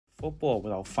Football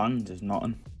without fans is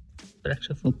nothing.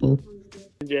 Extra football.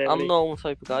 I'm normal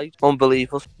type of guy.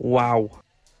 Unbelievable. Wow.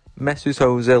 Mesut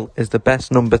Ozil is the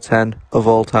best number 10 of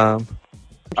all time.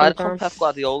 I reckon Pep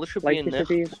Guardiola should be in there.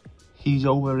 He's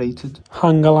overrated.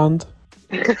 Hangerland.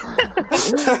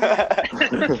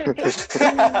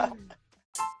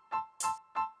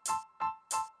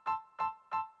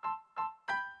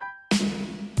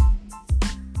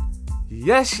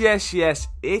 Yes,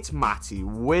 it's Matty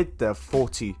with the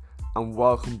footy, and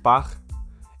welcome back.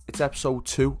 It's episode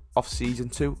 2 of season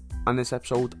 2, and this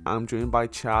episode I'm joined by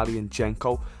Charlie and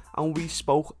Jenko, and we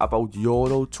spoke about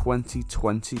Euro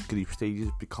 2020 group stages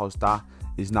because that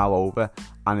is now over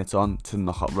and it's on to the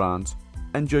knockout rounds.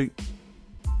 Enjoy.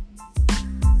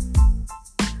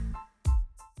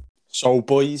 So,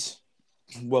 boys,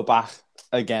 we're back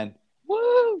again.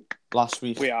 Woo! Last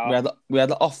week We are. we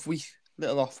had an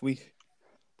little off week,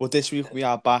 but this week we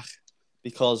are back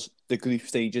because the group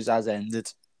stages has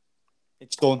ended.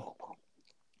 It's done.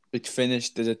 It's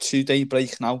finished. There's a 2-day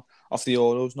break now of the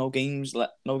Euros. No games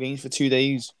for 2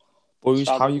 days. Boys,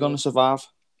 how are you going to survive?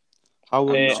 How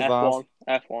will you survive?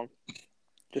 F1.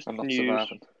 Just I'm not news.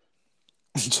 surviving.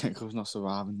 Jenko's not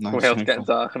surviving. Nice, Wales Jenko. getting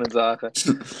darker and darker.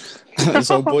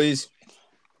 So, boys,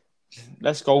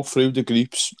 let's go through the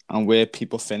groups and where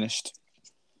people finished.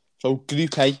 So,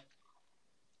 Group A.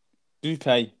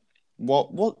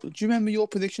 What? Do you remember your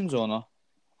predictions or not?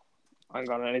 Hang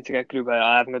on, I need to get group A.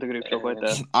 I haven't got the group up right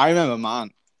there. I remember,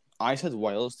 man. I said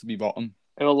Wales to be bottom.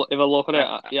 If I look at it,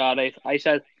 yeah, right. I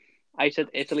said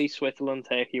Italy, Switzerland,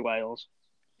 Turkey, Wales.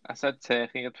 I said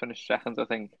Turkey had finished second, I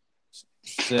think.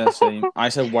 Yeah, same. I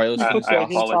said Wales. I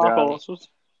apologise.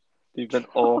 You've been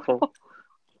awful.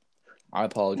 I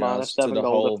apologise Minus to 7 the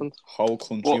goal difference. whole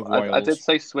country Well, of Wales. I did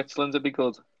say Switzerland would be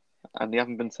good, and they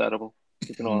haven't been terrible.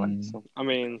 You've been alright. So. I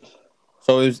mean,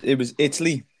 So it was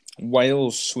Italy,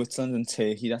 Wales, Switzerland, and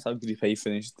Turkey. That's how Group A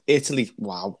finished. Italy,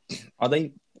 wow. Are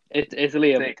they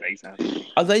Italy.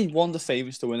 Are they one of the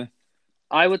favourites to win it?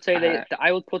 I would say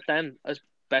I would put them as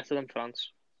better than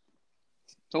France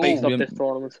based off this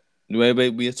tournament.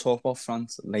 We'll talk about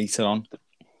France later on.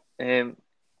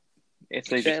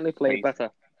 Italy Certainly played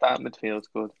better. That midfield's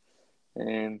good.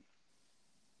 They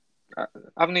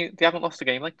haven't lost a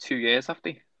game like 2 years, have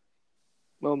they?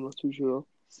 No, I'm not too sure.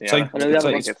 Yeah,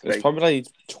 It's probably like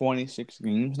 26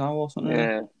 games now or something.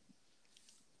 Yeah.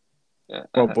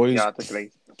 Well, boys, they're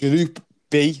great. Group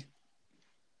B.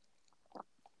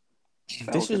 This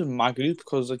Belgium. was a mad group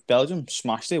because like Belgium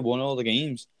smashed it, won all the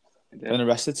games, Yeah. and the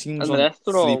rest of the teams And on the rest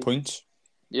are 3 all- points.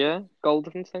 Yeah, goal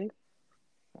difference thing.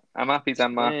 I'm happy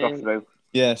Denmark got through.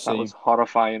 Yeah, That same. was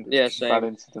horrifying. Yeah, same. That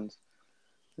incident.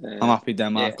 I'm happy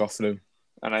Denmark Yeah. got through.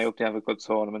 And I hope they have a good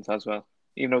tournament as well,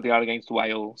 even though they are against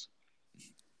Wales.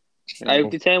 I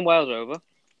hope they turn Wales over.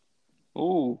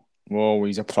 Ooh, Whoa,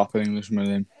 he's a proper Englishman.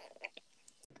 Him.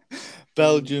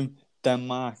 Belgium,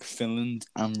 Denmark, Finland,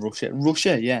 and Russia.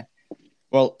 Russia, yeah.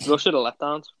 Well, Russia the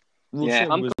letdowns. Russia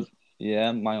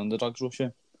Yeah, was, my underdogs,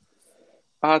 Russia.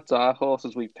 our dark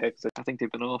horses we picked. I think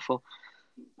they've been awful.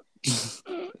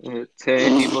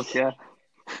 Turkey, but yeah.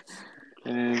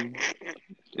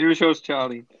 Who shows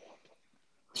Charlie?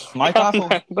 My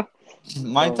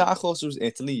dark horse was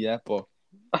Italy, yeah, but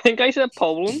I think I said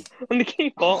Poland, and they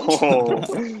keep on.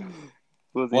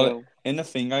 well, in the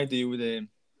thing I do with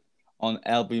on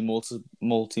LB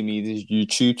Multimedia's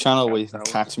YouTube channel, where you can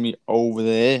catch me over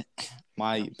there,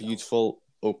 my beautiful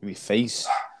ugly face.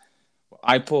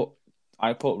 I put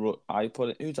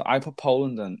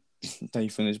Poland and they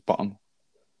finished bottom.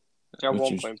 Yeah, Which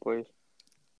 1 is- point, please.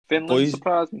 Finland Boys-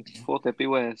 surprised me. Thought they'd be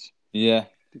worse. Yeah,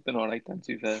 They've been alright then, to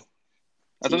be fair.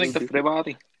 I don't think they're free, are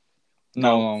they?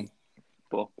 no.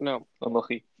 But No.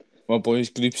 unlucky. Well, boys,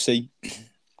 Group C: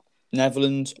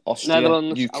 Netherlands, Austria,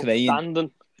 Netherlands, Ukraine,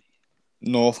 outstanding.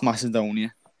 North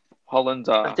Macedonia. Holland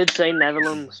I are. did say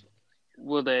Netherlands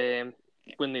would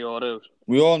win the Euros.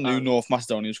 We all knew North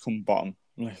Macedonia was coming bottom.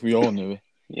 Like we all knew it.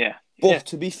 Yeah. But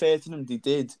to be fair to them, they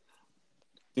did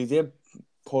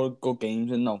put good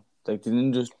games in though. They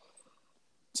didn't just.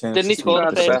 Didn't he score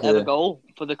the That's first better. ever goal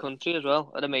for the country as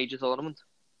well at a major tournament?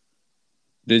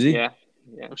 Did he? Yeah.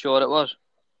 I'm sure it was.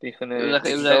 They can, It was go like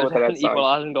with the red an side.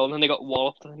 equalising goal, and they got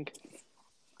walloped, I think.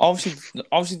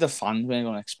 Obviously, the fans weren't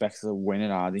going to expect to win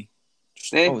it, are they?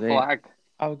 Just Their go there, flag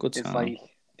have a good is time. like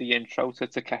the intro to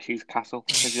Takeshi's Castle.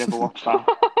 Have you ever watched that?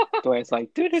 The way it's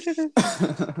like, do-do-do-do.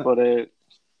 But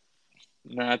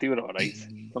nah, they were alright.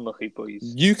 Unlucky boys.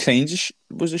 Ukraine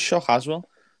was a shock as well.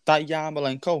 That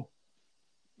Yarmolenko,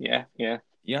 Yeah.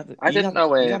 he had I didn't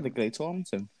know he had a great tournament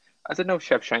too. I didn't know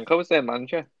Shevchenko was their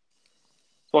manager.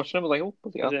 Watching him, I was like, oh,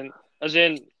 bloody hell. As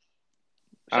in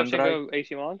Andrei. Shevchenko,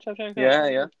 AC Milan,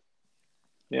 Shevchenko.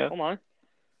 Yeah. Come on.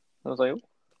 I was like, oh.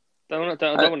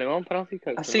 Don't know on penalty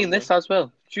coach. I've seen this as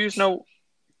well. Do you know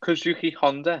Kazuki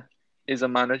Honda is a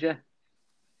manager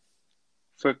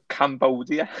for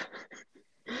Cambodia?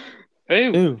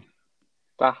 Who? Who?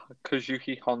 That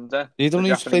Kazuki Honda. You don't the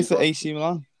need to play Japanese for one. AC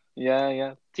Milan.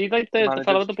 Yeah. Is he like the Managers.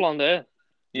 fellow with the blonde hair?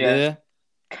 Yeah.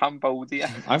 Cambodia.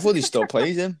 I thought he still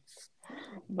plays him.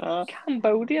 Nah.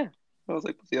 Cambodia. I was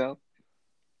like, yeah.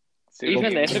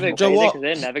 Even this is a bit Do you know crazy what? because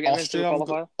they're never getting into the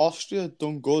qualifier. Austria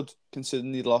done good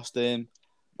considering they lost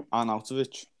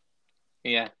Arnautovic.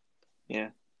 Yeah.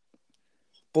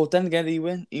 But then again,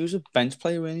 he was a bench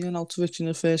player, wasn't he, Arnautovic in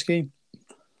the first game?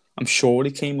 I'm sure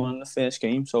he came on in the first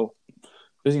game, so he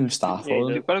doesn't even start Yeah, he for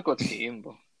them. They've got a good team,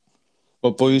 but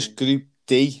But boys, Group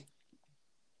D,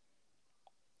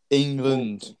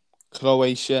 England,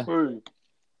 Croatia,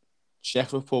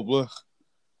 Czech Republic,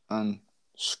 and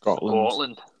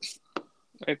Scotland.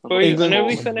 Right, boys, England. I know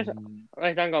we finished.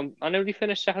 Right, hang on. I know we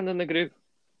finished second in the group.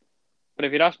 But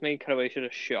if you'd ask me, Croatia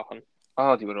is shocking.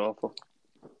 Oh, they were awful.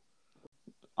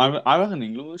 I reckon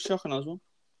England was shocking as well.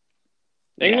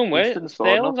 England Yeah, were. Houston scored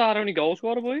Sterling's our only goal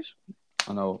scorer, boys.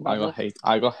 I know. Massive.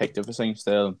 I got hated for saying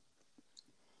Sterling.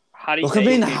 Harry Look at Kane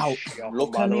me is now. shocking,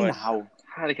 Look by at the me way. now.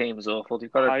 Harry Kane was awful.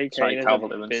 They've got Harry to try Kane is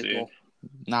Calvert-Lewin soon. abysmal.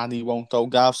 Nah, he won't though.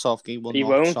 Gareth Southgate will He not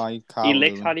won't. try He Calvert-Lewin.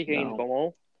 licked Harry Kane's No.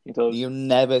 bumhole. He does. He'll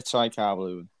never try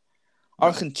Calvert-Lewin. I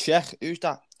reckon Czech. Who's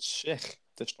that? Czech,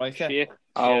 the striker. Shit.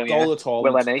 Oh, Yeah. yeah. Goal at all.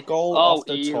 Will N.A. Goal Oh, off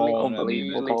the easily, tournament.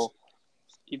 Unbelievable Easily. goal.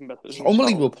 Even better.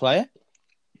 Unbelievable player.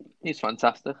 He's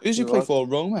fantastic. Who's he He play was. for?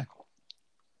 Roma.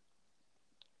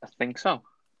 I think so.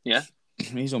 Yeah.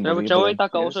 He's No, but unbelievable. Joey,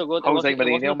 that goal Yes. so good. Jose It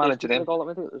wasn't Mourinho a managed distance him. goal,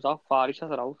 it was how far he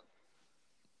set it out.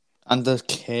 And the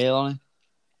curl on it.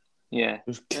 Yeah. It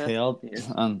was Yeah. curled. Yeah.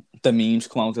 And the memes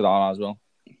come out of that as well.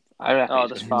 I reckon Oh, he's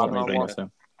the gonna spot be on great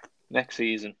one. next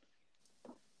season.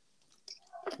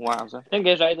 Wowza. Thing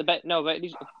is, right, but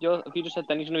if you just said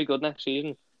then he's going to be good next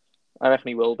season. I reckon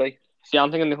he will be. See, I'm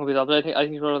thinking the complete opposite. I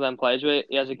think he's one of them players where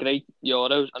he has a great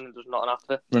Euros and there's nothing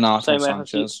after it. Renato Same way I can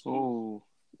see- Sanchez. Ooh.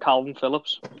 Calvin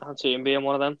Phillips, I can see him being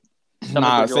one of them.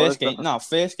 Nah, Euros,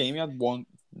 first game he had one.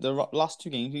 The last two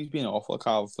games he's been awful,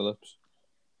 Calvin Phillips.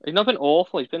 He's not been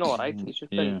awful. He's been all right. He's just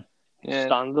been Yeah.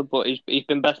 standard, but he's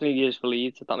been best in the years for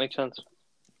Leeds. If that makes sense.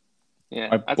 Yeah.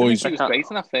 My I boys- think he was great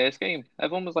in that first game.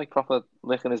 Everyone was like proper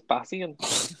licking his bassy, and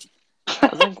I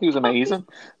think he was amazing.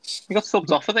 He got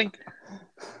subbed off, I think.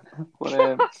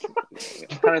 But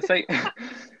can I say,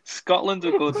 Scotland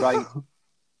are good, right?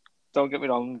 Don't get me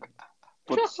wrong,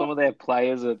 but some of their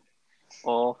players are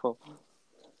awful.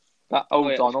 That Oh,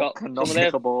 yeah, O'Donnell some cannot of their-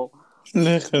 kick a ball.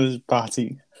 Look at his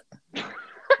batty.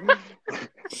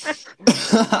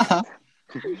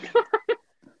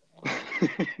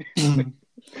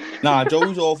 Nah,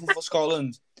 Joe's awful for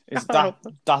Scotland. It's that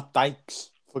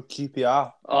Dykes for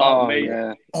QPR. Oh, mate.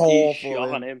 yeah, He's Awful.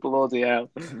 shocking him. him. bloody hell.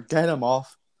 Get him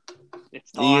off.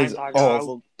 It's He time is to go.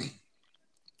 awful.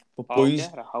 But Oh, boys,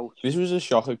 get out. this was a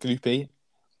shocker. Group A.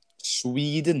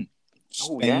 Sweden,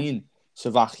 Oh, yeah. Spain,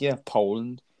 Slovakia,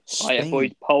 Poland. Oh, yeah, Spain.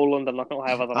 boys, Poland. I'm not going to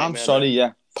have other I'm sorry,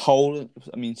 yeah. Poland,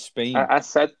 Spain. I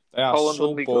said They are Poland so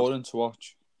would be good. boring to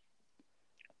watch.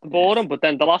 Boring, but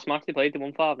then the last match they played, they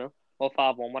won 5-0. Or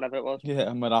 5-1, whatever it was. Yeah,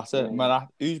 and Morata. Yeah. Morata.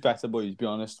 Who's better, boys, be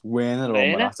honest? Werner or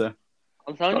Werner? Morata?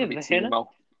 I'm It's telling gotta you, be the Hinner.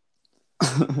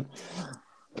 Timo.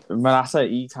 Morata,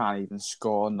 he can't even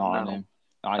score none on No. him.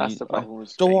 That's the problem with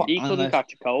Do Spain. what? He couldn't Unless-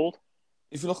 catch a cold.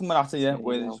 If you look at Morata, yeah, Yeah,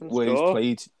 where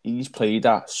he's played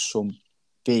at some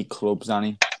big clubs,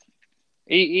 and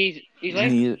He's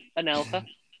like he's Anelka.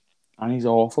 and he's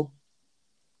awful.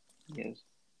 Yes.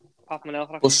 Apart from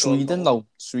Anelka. But Sweden, though,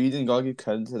 Sweden, gotta give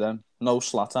credit to them. No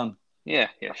Zlatan. Yeah.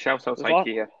 Shout out What?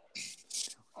 IKEA.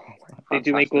 They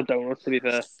do make good donuts, to be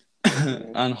fair.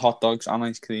 And hot dogs and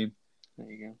ice cream. There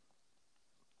you go.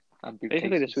 And Basically, the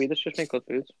bookcases. Swedish just make good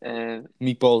foods.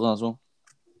 Meatballs as well.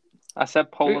 I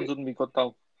said Poland wouldn't be good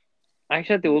though. I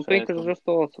said they would be, because I just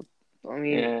thought, I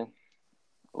mean, Yeah.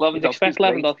 you'd expect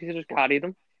great. Lewandowski to just carry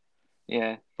them,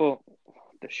 Yeah. but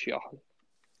the shot.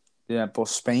 Yeah, but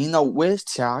Spain, though, where's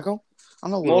Thiago? I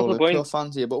know we're More all to the Liverpool point.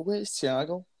 fans here, but where's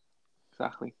Thiago?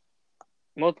 Exactly.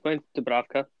 More to point to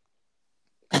Dubravka.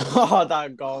 Oh,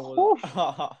 that goal.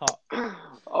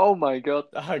 Oh my god.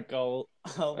 That goal.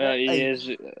 He Hey, is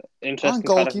and interesting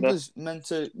character. goalkeepers meant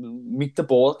to meet the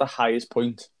ball at the highest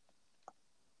point.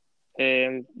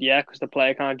 Yeah, because the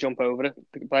player can't jump over it.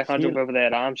 The player can't jump over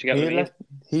their arms. You get what I mean?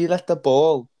 He let the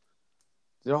ball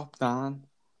drop down.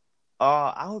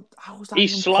 Oh, how was that He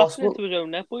even slapped it possible? into his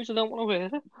own net, boys. I don't want to hear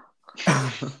it.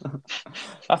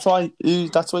 That's why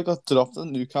he got dropped at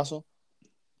Newcastle.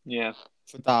 Yeah.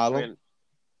 For I Darlow. mean,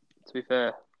 to be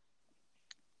fair,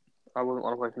 I wouldn't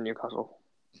want to play for Newcastle.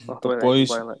 Not the But way they can boys,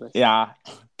 play like this. yeah,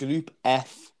 Group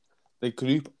F, the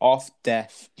group of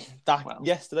death. That Well.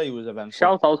 yesterday was eventful.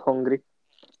 Shout out Hungary.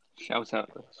 Shout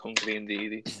out to Hungary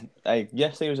indeed. Hey,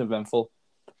 yesterday was eventful.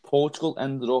 Portugal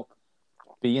ended up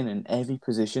being in every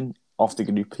position of the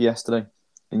group yesterday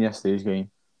in yesterday's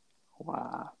game.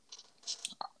 Wow.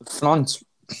 France,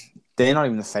 they're not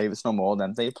even the favourites no more.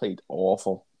 Then they played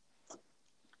awful.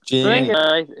 The thing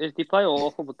Germany, is, they play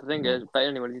awful, but the thing is, better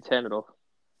anyway when you turn it off.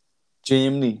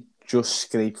 Germany just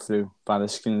scraped through by the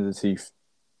skin of the teeth.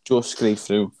 Just scraped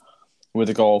through with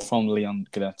a goal from Leon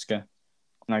Goretzka,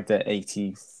 like the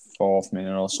 84th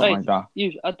minute or something like that.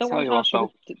 I don't Tell want you to what,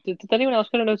 ask you, did anyone else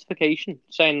get a notification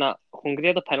saying that Hungary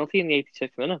had a penalty in the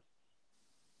 86th minute?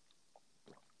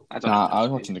 I don't Nah, know. I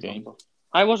was watching the game.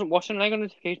 I wasn't watching, and I got a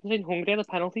notification saying Hungary had a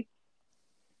penalty.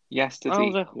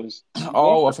 Yesterday was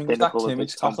Oh, I the think it's that pinnacle of Kimmich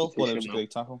this tackle. Well, it was a competition,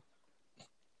 great tackle.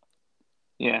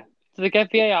 Yeah. Did they get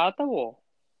VAR though? Or?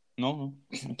 No,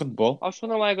 it the ball. I was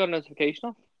wondering why I got a notification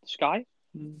off Sky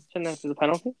saying that there's a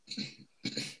penalty.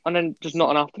 And then just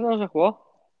nothing after, and I was like, what?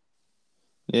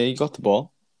 Yeah, he got the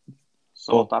ball.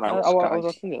 Sort that I out, was Sky.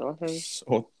 watching the other thing.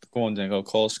 So, go on, Dingo.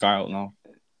 Call Sky out now.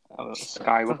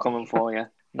 Sky, we're coming for you.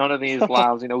 None of these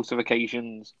lousy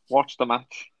notifications. Watch the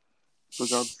match, for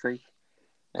God's sake.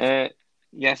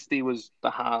 Yesterday was the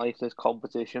highlight of this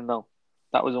competition, though.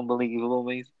 That was unbelievable,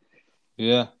 mate.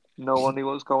 Yeah. No one knew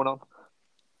what was going on.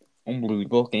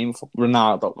 Unbelievable game for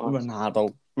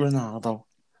Ronaldo.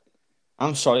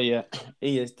 I'm sorry, yeah.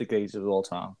 He is the greatest of all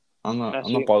time. I'm not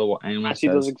bothered what anyone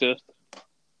Messi does says. exist.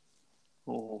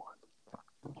 Oh.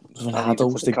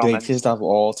 Ronaldo's the greatest of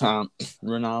all time.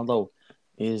 Ronaldo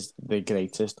is the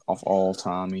greatest of all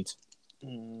time, mate.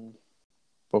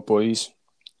 But boys,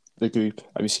 the group.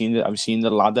 Have you seen the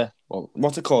ladder? Well,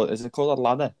 what's it called? Is it called a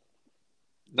ladder?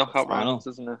 Knockout Final. rounds,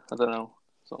 isn't it? I don't know.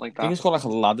 Something like I think that. it's called like a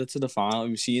ladder to the final. Have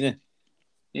you seen it?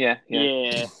 Yeah.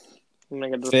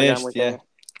 First, yeah,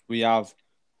 we have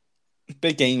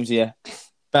big games here.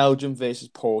 Belgium versus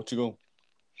Portugal.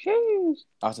 Jeez.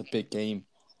 That's a big game.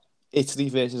 Italy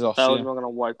versus Belgium Austria. are going to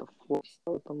wipe the floor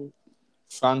with them.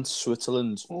 France,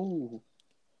 Switzerland. Ooh.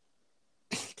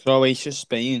 Croatia,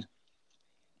 Spain.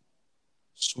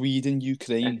 Sweden,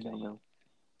 Ukraine.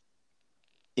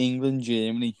 England,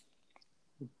 Germany.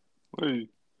 Ooh.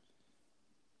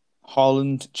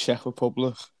 Holland, Czech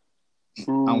Republic.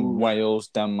 And Wales,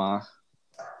 Denmark.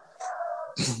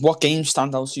 What games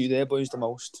stand out to you there, boys, the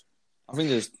most? I think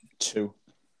there's two.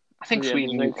 I think Yeah,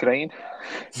 Sweden, there's Ukraine.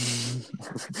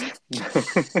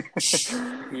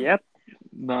 Yep.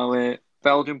 No,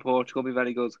 Belgium, Portugal will be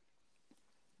very good.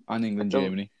 And England, I don't-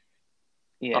 Germany.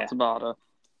 Yeah. That's about it.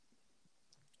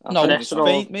 No, But extra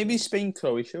Spain, maybe Spain,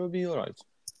 Croatia would be alright.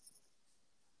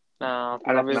 Nah,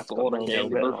 I reckon that'd that's be a boring got no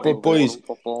game. go. But boys,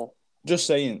 Football. just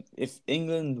saying, if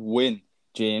England win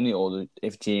Germany or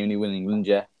if Germany win England,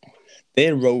 yeah,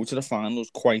 their road to the final is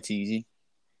quite easy.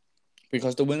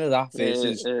 Because the winner of that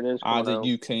versus It is either coming out.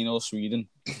 Ukraine or Sweden,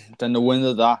 then the winner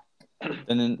of that,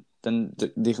 then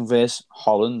they can face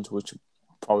Holland, which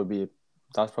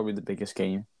that's probably the biggest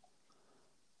game.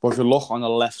 But if you look on the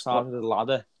left side of the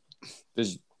ladder,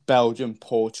 there's Belgium,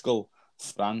 Portugal,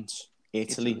 France,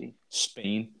 Italy,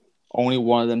 Spain. Only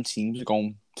one of them teams are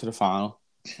going to the final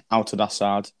out of that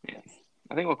side.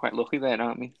 I think we're quite lucky there,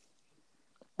 aren't we?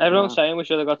 Everyone's saying we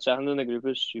should have got second in the group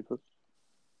is stupid.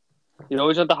 You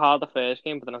always had the harder first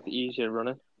game, but then have the easier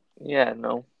running. Yeah,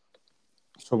 no.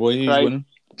 So what are you Right. winning?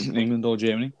 England or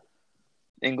Germany?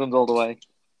 England all the way.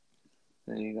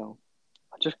 There you go.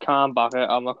 I just can't back it.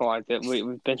 I'm not going to lie to you.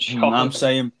 We've been I'm shot.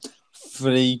 saying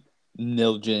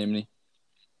 3-0 Germany.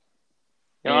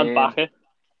 I'd back it.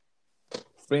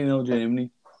 3-0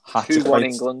 Germany. 2-1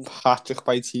 England. Hat-trick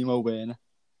by Timo Werner.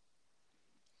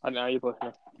 I know you're pushing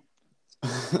it.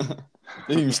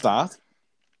 Didn't even start.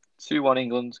 2-1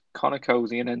 England. Connor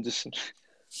Cody and Henderson.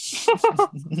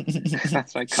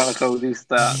 That's my Connor Cody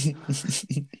start.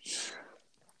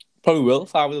 Probably will,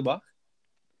 5 at the back.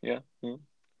 Yeah.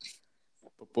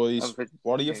 But boys,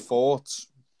 what are your thoughts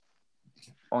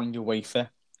on UEFA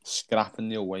scrapping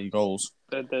the away goals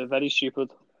They're very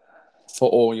stupid. for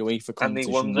all UEFA And they competitions?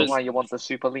 wonder why you want the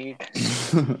Super League.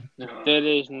 There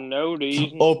is no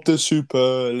reason. Up the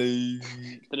Super League.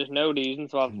 There is no reason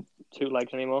to have 2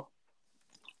 legs anymore.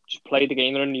 Just play the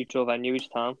game in a neutral venue each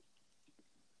time.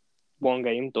 1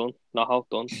 game done, knockout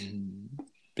done.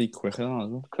 Be quicker than that,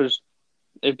 isn't it? Because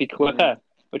it'd be quicker,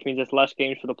 which means there's less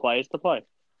games for the players to play.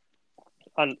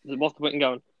 And what's the point in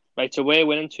going, right, so we're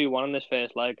winning 2-1 in this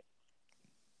first leg.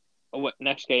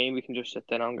 Next game, we can just sit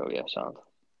there and go, yeah, sound.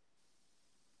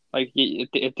 Like,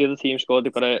 if the other team scored,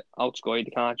 they've got to outscore you.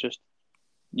 They can't just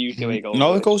use the away goal.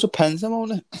 No, it goes to pens,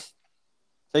 won't it?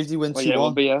 So if they win 2-1, yeah, it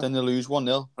would be, yeah. then they lose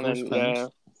 1-0. And Goes then, to pens.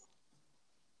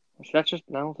 So that's just,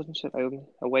 no, it doesn't sit out.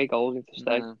 Away goals need to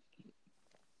stay. No.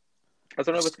 I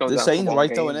don't know if it's going The down saying's to one right,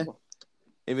 game, though, innit? but-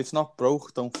 If it's not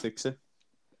broke, don't fix it.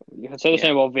 You can say the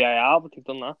same about VAR, but they've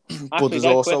done that. Actually, there's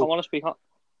dead also- quick, I want to speak on.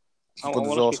 But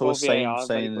there's also a saying VAR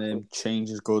very quickly. saying change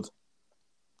is good.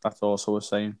 That's also a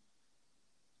saying.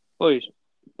 Boys,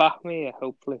 back me here,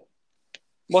 hopefully.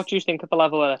 What do you think of the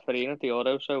level of refereeing at the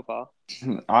Euro so far?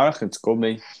 I reckon it's good,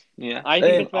 mate. Yeah. I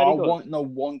think it's very good.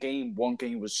 One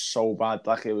game was so bad,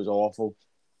 like it was awful.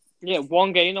 Yeah,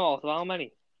 one game out of how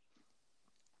many?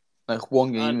 Like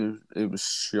one game, it was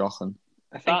shocking.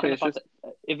 I think That and it's the fact just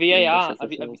that VAR,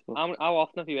 English officials, how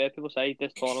often have you heard people say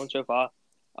this tournament so far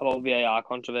about VAR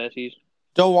controversies?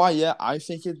 Do you know why? Yeah, I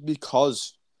think it's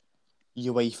because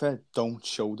UEFA don't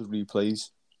show the replays.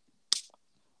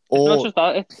 It's not Or just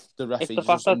that, the it's referees the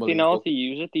fact is that they know how unbelievable. to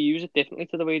use it. They use it differently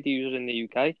to the way they use it in the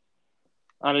UK.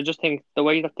 And I just think the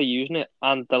way that they're using it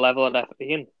and the level of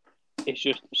refereeing is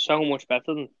just so much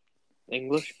better than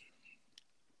English.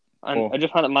 And Oh. I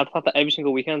just find it mad the fact that every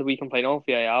single weekend we complain about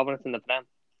VAR when it's in the Prem.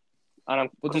 And I'm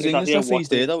But there's couldn't English exactly referees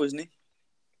there, though, isn't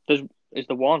he? is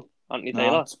the one, Anthony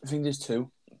Taylor. I think there's two.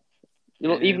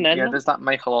 Well, even then, yeah, though, there's that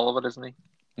Michael Oliver, isn't he?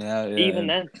 Yeah. even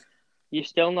then, you're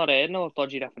still not hearing no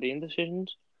dodgy refereeing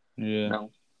decisions, Yeah.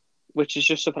 No. which is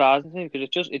just surprising to me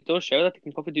because it does show that they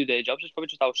can probably do their jobs. It's probably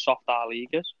just how soft our league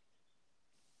is.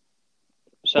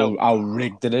 So, How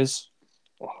rigged it is.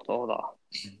 all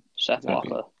that. Set Maybe.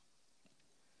 Walker.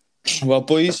 Well,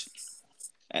 boys,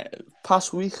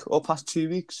 past week or past 2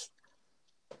 weeks,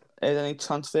 any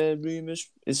transfer rumours?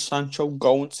 Is Sancho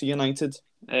going to United?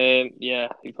 Yeah,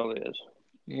 he probably is.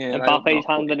 Yeah. Mbappe's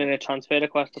handed in a transfer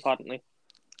request, apparently.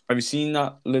 Have you seen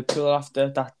that Liverpool are after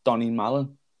that Donny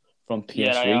Mallon from PSV?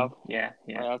 Yeah, I have. Yeah.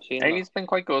 I have seen Hey, that. he's been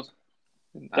quite good.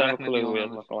 Don't have a clue who he is,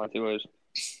 I'm not gonna lie to you, who he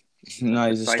is. No,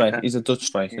 he's a Striker. striker. He's a Dutch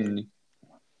striker, Yeah. isn't he?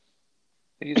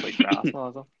 He's like Arsenal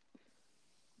as well.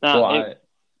 Nah, But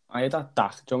I had that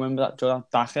Dak. Do you remember that? That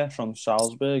Daka from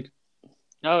Salzburg?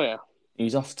 oh yeah.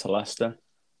 He's off to Leicester.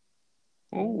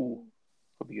 Ooh.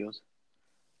 Could be good.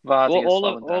 Vardy is All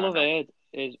slowing down I've now. heard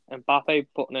is Mbappe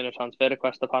putting in a transfer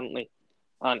request, apparently,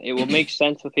 and it would make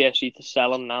sense for PSG to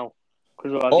sell him now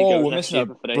because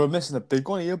We're missing a big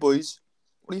one here, boys.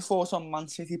 What are your thoughts on Man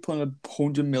City putting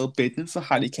 $100 million bidding for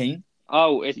Harry Kane?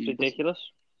 Oh, it's Jesus. ridiculous.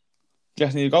 Do you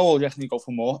reckon you go or do you reckon you go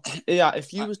for more? Yeah,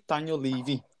 if you was Daniel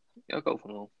Levy, I'll go for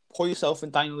more. put yourself in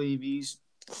Daniel Levy's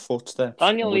footsteps.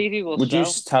 Daniel Would- Levy will would you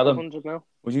sell tell him? 100 mil.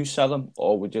 Would you sell him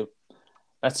or would you,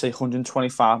 let's say,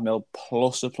 125 mil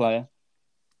plus a player?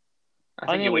 I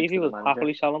think you Daniel wait Levy for the will manager.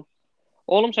 happily sell him.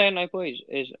 All I'm saying now, boys,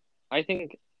 is I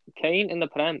think Kane in the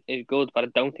Prem is good, but I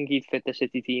don't think he'd fit the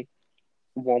City team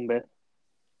one bit.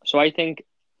 So I think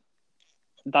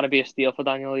that'd be a steal for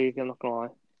Daniel Levy, I'm not going to lie.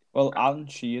 Well, Alan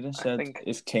Shearer said think-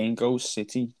 if Kane goes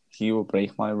City, he will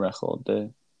break my record there.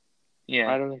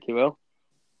 Yeah. I don't think he will.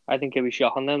 I think he'll be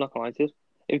shocking them, not going to lie to you.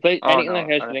 If he plays Oh, anything no, like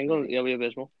his I for don't England, think- he'll be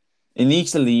abysmal. He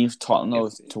needs to leave Tottenham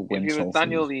If to win you were trophies.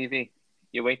 Daniel Levy,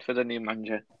 you wait for the new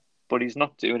manager, but he's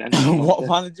not doing anything. What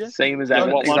manager? Same as Yeah,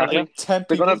 Everton. what Exactly. manager? 10 They're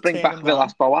people going to bring turn back him down.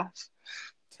 Villas-Boas.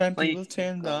 10 Like- people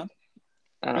turn him down.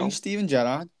 I know. Bring Steven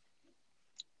Gerrard.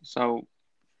 So,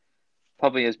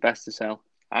 probably his best to sell.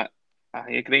 I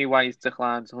agree why he's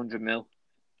declined 100 mil,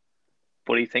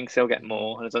 but he thinks he'll get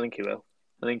more, and I don't think he will.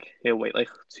 I think he'll wait like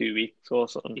 2 weeks or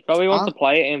something. He probably wants Ah. the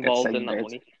player involved Get in that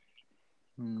same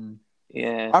money.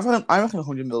 Yeah. I reckon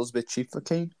 100 mil is a bit cheap for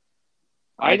Kane.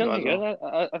 I don't do think as it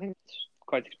well. is. I think it's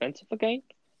quite expensive for Kane.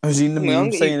 I've seen the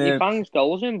meme He saying bangs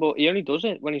goals in, but he only does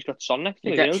it when he's got Son next to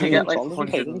You him. get, He you only get like Son doesn't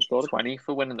play, he doesn't score. 120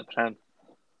 for winning the Prem.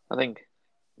 I think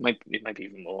it might be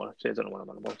even more. Actually, I don't know what I'm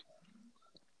on about.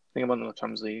 I think I'm on the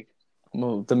Champions League.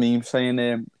 well, the meme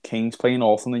saying Kane's playing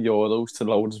off on the Euros to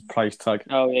lower his price tag.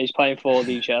 Oh yeah, he's playing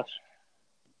 4D chess.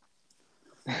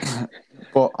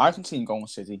 But I can see him going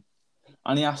with City.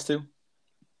 And he has to.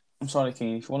 I'm sorry,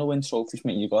 Kane. If you want to win trophies,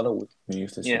 mate, you got to move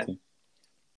to Yeah. City.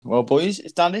 Well, boys,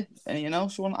 is that it? Anything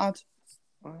else you want to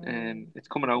add? It's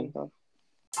coming home.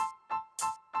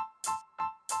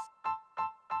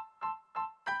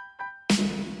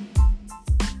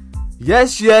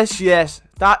 Yes.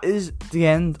 That is the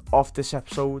end of this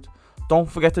episode. Don't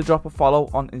forget to drop a follow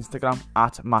on Instagram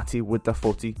at Matty with the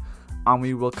Footy, and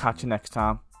we will catch you next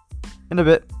time. In a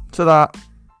bit. Ta-da.